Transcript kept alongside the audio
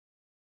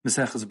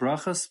Mesechus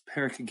Berachos,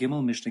 Perik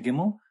Gimel, Mishnah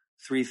Gimel,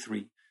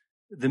 3.3.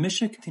 The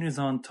Mishnah continues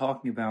on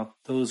talking about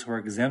those who are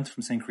exempt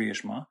from saying Kriya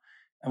Shema,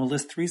 and will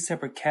list three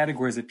separate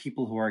categories of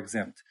people who are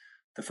exempt.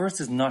 The first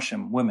is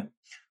Nashim, women.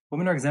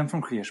 Women are exempt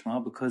from Kriya Shema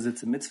because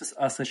it's a mitzvah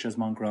aseh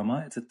shezman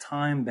grama. It's a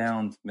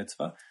time-bound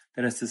mitzvah.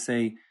 That is to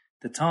say,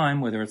 the time,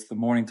 whether it's the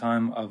morning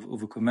time of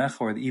uvukumecha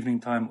or the evening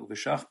time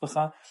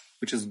uveshachbecha,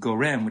 which is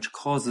gorem, which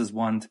causes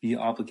one to be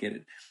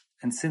obligated.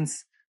 And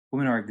since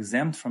women are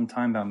exempt from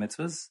time-bound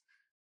mitzvahs,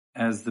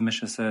 as the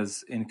Mishnah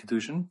says in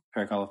Kedushin,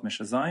 Perik Aleph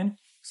Mishnah Zayin,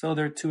 so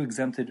they're too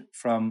exempted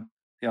from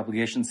the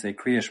obligation to say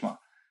Kriya Shema.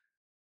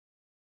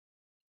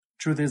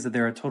 Truth is that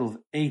there are a total of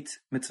 8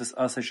 mitzvahs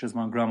aseh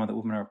shezman grama that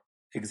women are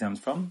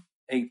exempt from,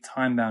 8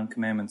 time-bound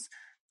commandments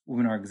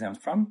women are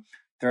exempt from.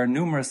 There are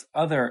numerous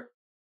other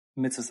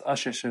mitzvahs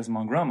aseh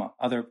shezman grama,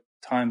 other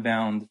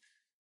time-bound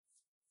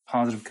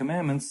positive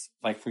commandments,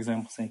 like, for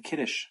example, saying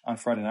Kiddush on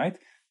Friday night.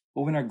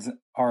 Women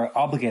are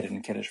obligated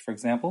in Kiddush, for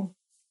example,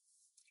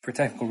 for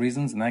technical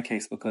reasons, in that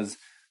case, because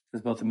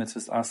there's both a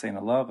mitzvahs aseh and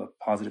a love, a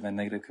positive and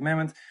negative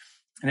commandment.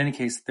 In any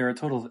case, there are a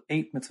total of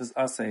 8 mitzvahs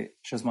aseh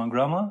shezman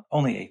grama,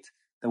 only 8,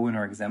 that women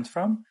are exempt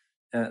from.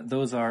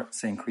 Those are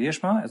saying Kriya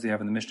Shema, as we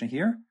have in the Mishnah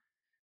here.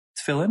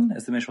 Tefillin,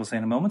 as the Mishnah will say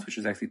in a moment, which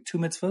is actually 2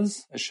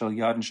 mitzvahs, a shel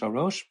yad and shel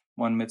rosh.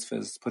 One mitzvah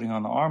is putting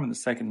on the arm, and the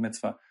second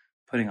mitzvah,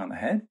 putting on the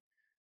head.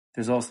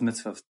 There's also the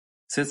mitzvah of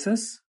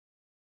tzitzis,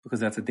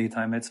 because that's a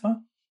daytime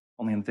mitzvah,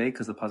 only in the day,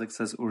 because the pasuk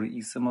says uri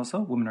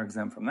isimoso. Women are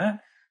exempt from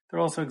that. They're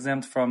also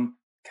exempt from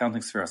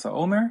counting Sfiras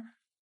HaOmer,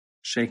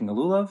 shaking a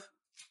lulav,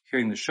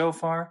 hearing the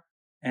shofar,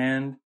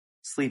 and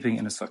sleeping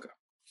in a sukkah.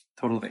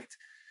 Total of 8.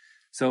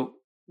 So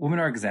women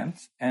are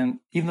exempt, and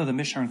even though the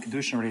Mishnah and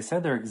Kedushin already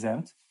said they're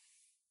exempt,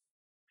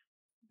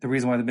 the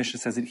reason why the Mishnah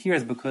says it here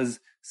is because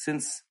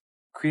since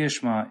Kriya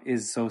Shema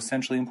is so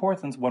essentially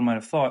important, one might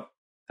have thought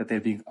that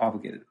they'd be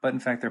obligated, but in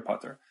fact they're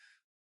patur.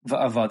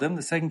 Va'avadim,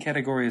 the second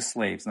category is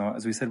slaves. Now,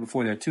 as we said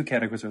before, there are 2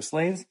 categories of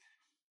slaves.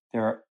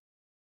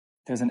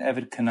 There's an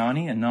Eved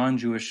Kanani, a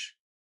non-Jewish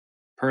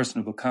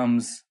person who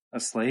becomes a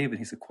slave, and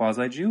he's a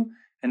quasi-Jew,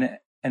 and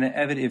an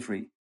Eved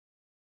Ivri,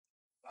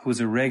 who's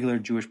a regular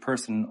Jewish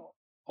person.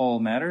 All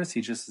matters.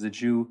 He just is a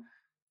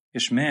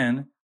Jewish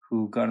man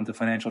who got into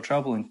financial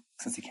trouble, and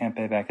since he can't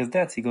pay back his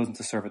debts, he goes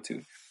into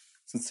servitude.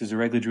 Since there's a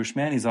regular Jewish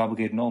man, he's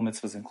obligated in all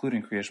mitzvahs,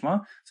 including Kriya Shema.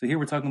 So here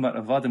we're talking about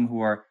avadim who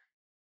are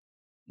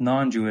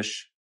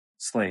non-Jewish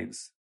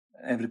slaves,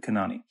 Eved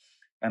Kanani,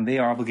 and they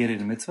are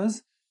obligated in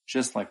mitzvahs,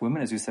 just like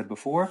women, as we said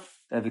before.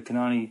 The Eved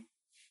Kanani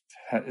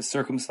is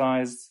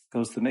circumcised,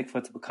 goes to the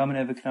mikveh to become an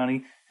Eved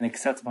Kanani, and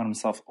accepts upon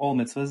himself all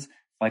mitzvahs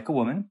like a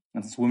woman.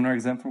 And since women are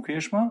exempt from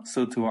Kriya Shema,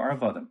 so too are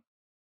avadim.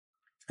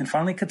 And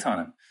finally,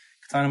 katanim.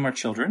 Katanim are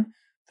children.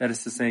 That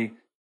is to say,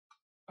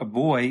 a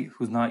boy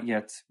who's not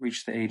yet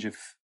reached the age of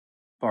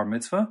bar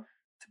mitzvah.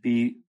 To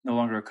be no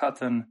longer a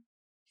katan,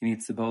 he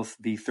needs to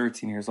both be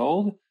 13 years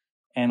old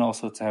and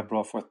also to have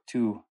brought forth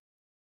 2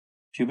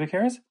 pubic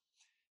hairs.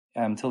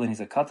 Until then,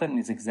 he's a katan and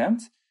he's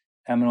exempt.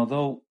 And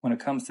although when it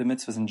comes to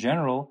mitzvahs in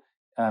general,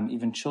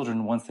 even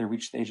children, once they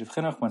reach the age of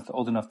chinuch, once they're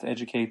old enough to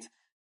educate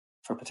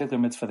for a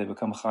particular mitzvah, they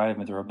become chayav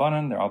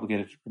midrabanan, they're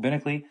obligated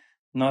rabbinically.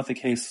 Not the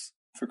case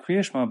for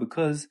Kriya Shema,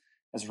 because,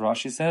 as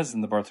Rashi says,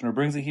 and the Bartanur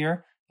brings it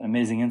here, an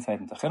amazing insight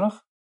into chinuch,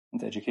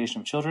 into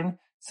education of children,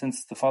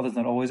 since the father's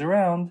not always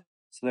around,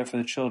 so therefore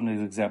the children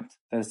is exempt.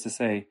 That is to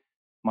say,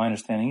 my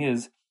understanding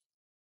is,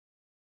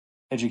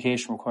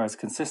 education requires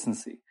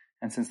consistency,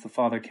 and since the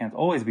father can't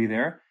always be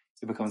there,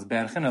 it becomes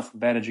bad chinuch,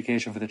 bad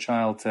education for the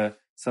child to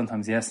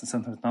sometimes yes and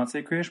sometimes not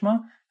say Kriya Shema,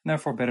 and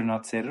therefore better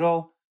not say it at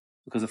all,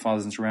 because the father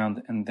isn't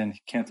around, and then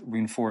he can't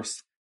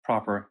reinforce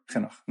proper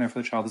chinuch, and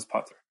therefore the child is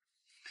patur.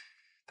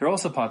 They're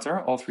also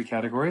patur, all 3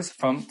 categories,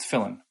 from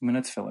tefillin,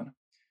 minat tefillin.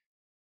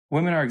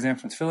 Women are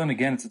exempt from tefillin.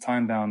 Again, it's a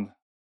time-bound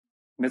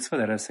mitzvah.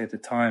 That is, say, at the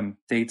time,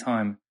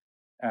 daytime,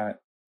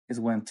 is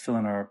when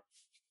tefillin are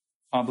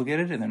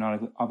obligated, and they're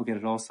not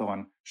obligated also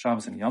on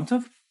Shabbos and Yom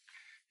Tov.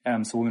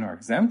 So women are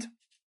exempt.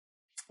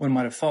 One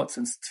might have thought,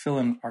 since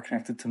tefillin are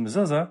connected to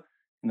mezuzah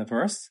in the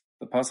verse,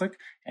 the pasuk,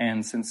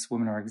 and since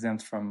women are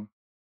exempt from,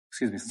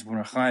 since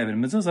women are chayav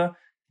in mezuzah,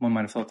 one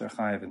might have thought they're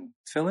chayav in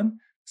tefillin.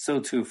 So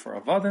too for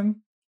avadim.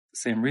 The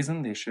same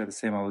reason, they share the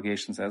same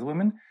obligations as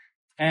women,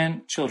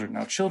 and children.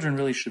 Now, children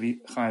really should be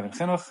chayav and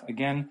chinuch,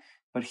 again,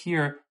 but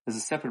here there's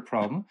a separate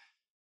problem.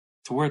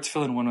 To wear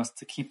tefillin, one has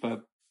to keep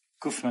a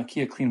guf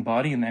naki, a clean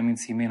body, and that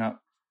means he may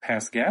not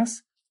pass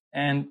gas,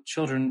 and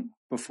children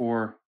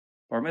before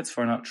bar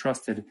mitzvah are not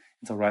trusted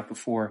until right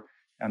before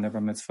their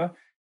bar mitzvah,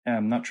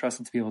 not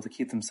trusted to be able to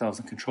keep themselves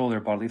and control their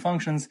bodily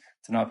functions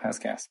to not pass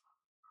gas.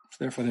 So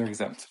therefore they're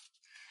exempt.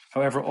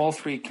 However, all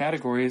 3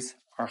 categories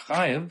are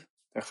chayav.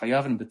 They're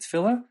chayav in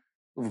betfilah,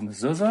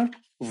 uv'mezuzah,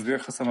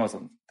 uv'berachos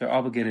hamazon. They're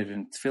obligated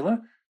in tefillah,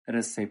 that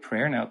is to say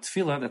prayer. Now,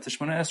 tefillah, that's a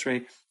Shemona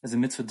Esrei, is a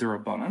mitzvah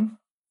d'Rabbanan.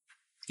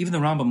 Even the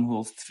Rambam who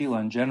holds tefillah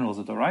in general is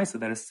a d'oraisa,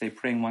 that is to say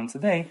praying once a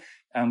day.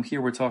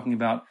 Here we're talking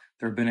about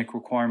the rabbinic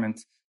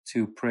requirement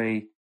to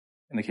pray,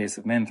 in the case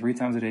of men, 3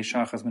 times a day,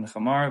 shachas, mincha,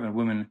 marv, and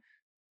women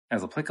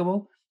as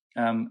applicable.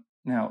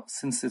 Now,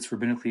 since it's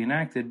rabbinically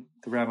enacted,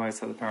 the rabbis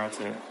had the power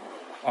to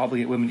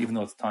obligate women even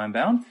though it's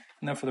time-bound,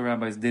 and therefore the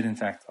rabbis did in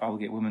fact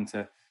obligate women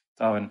to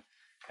daven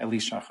at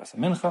least shachas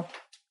and mincha,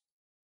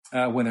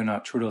 when they're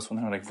not trudos, when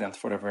they're not exempt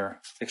for whatever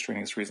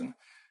extraneous reason.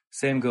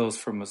 Same goes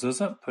for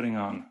mezuzah, putting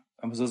on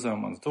a mezuzah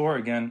on one's door,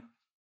 again,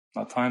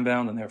 not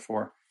time-bound, and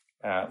therefore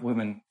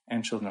women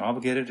and children are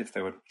obligated if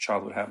their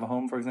child would have a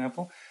home, for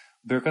example.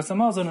 Birkas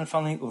hamazon, and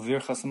finally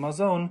uvirchas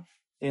hamazon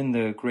in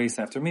the grace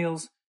after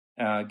meals.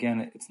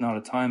 Again, it's not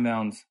a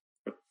time-bound,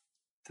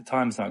 the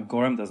time is not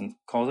gorem, doesn't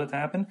cause it to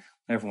happen.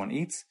 Everyone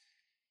eats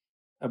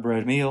a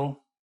bread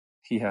meal.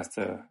 He has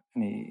to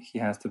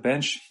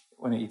bench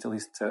when he eats at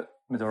least to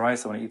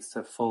midoraisa, when he eats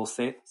to full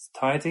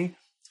satiety,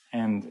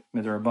 and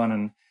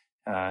midorabanan,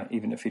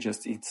 even if he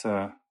just eats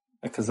a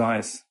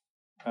kazayas,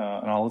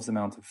 an olive's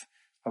amount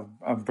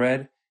of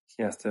bread,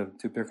 he has to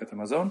do birkat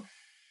hamazon.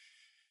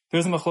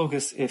 There's a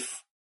machlokas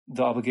if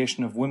the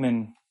obligation of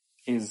women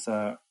is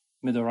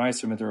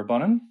midoraisa or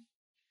midorabanan.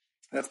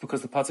 That's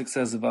because the pasuk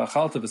says,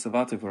 "V'achalta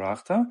v'savati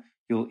v'rachta,"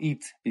 you'll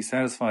eat, be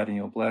satisfied, and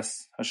you'll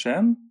bless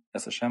Hashem.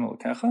 That's Hashem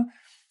Elokecha.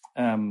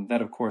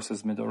 That, of course,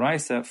 is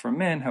midoraisa for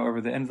men.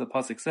 However, the end of the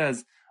pasuk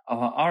says,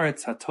 "Al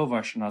haaretz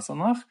hatova shenasan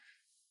lach,"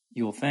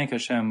 you will thank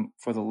Hashem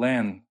for the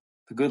land,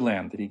 the good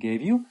land that He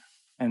gave you.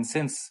 And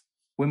since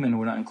women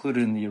were not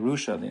included in the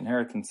Yerusha, the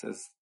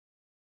inheritances,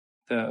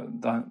 the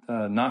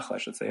Nachla, I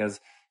should say,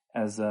 as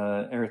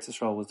Eretz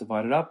Yisrael was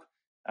divided up,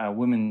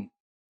 women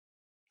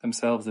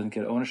themselves didn't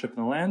get ownership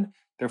in the land.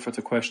 Therefore, it's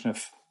a question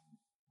if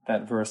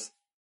that verse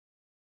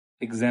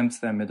exempts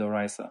them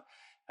midoraisa.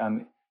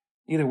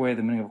 Either way,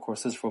 the meaning, of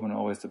course, is for women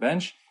always to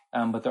bench,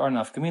 but there are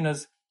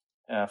nafkaminas.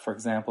 For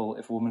example,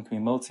 if a woman can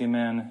be motzi a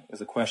man,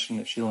 is a question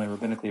if she's only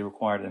rabbinically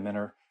required and men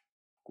are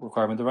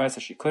required midoraisa,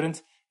 she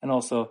couldn't. And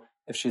also,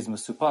 if she's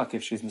mesupak,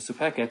 if she's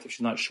mesupeket, if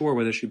she's not sure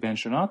whether she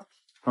bench or not,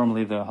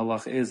 normally the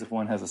halacha is if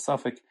one has a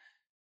suffix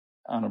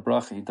on a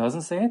bracha, he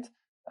doesn't say it.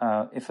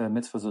 If a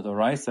mitzvah is a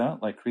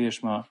doraisa, like Kriya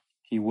Shema,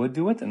 he would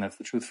do it, and that's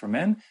the truth for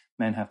men.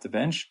 Men have to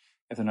bench.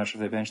 If they're not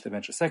sure if they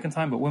bench a second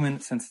time. But women,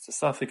 since it's a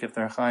suffix, if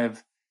they're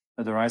chayiv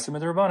a doraisa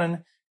midrabanan,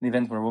 in the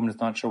event where a woman is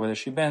not sure whether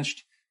she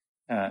benched,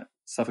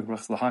 suffix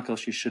brachas lahakil,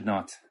 she should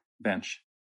not bench.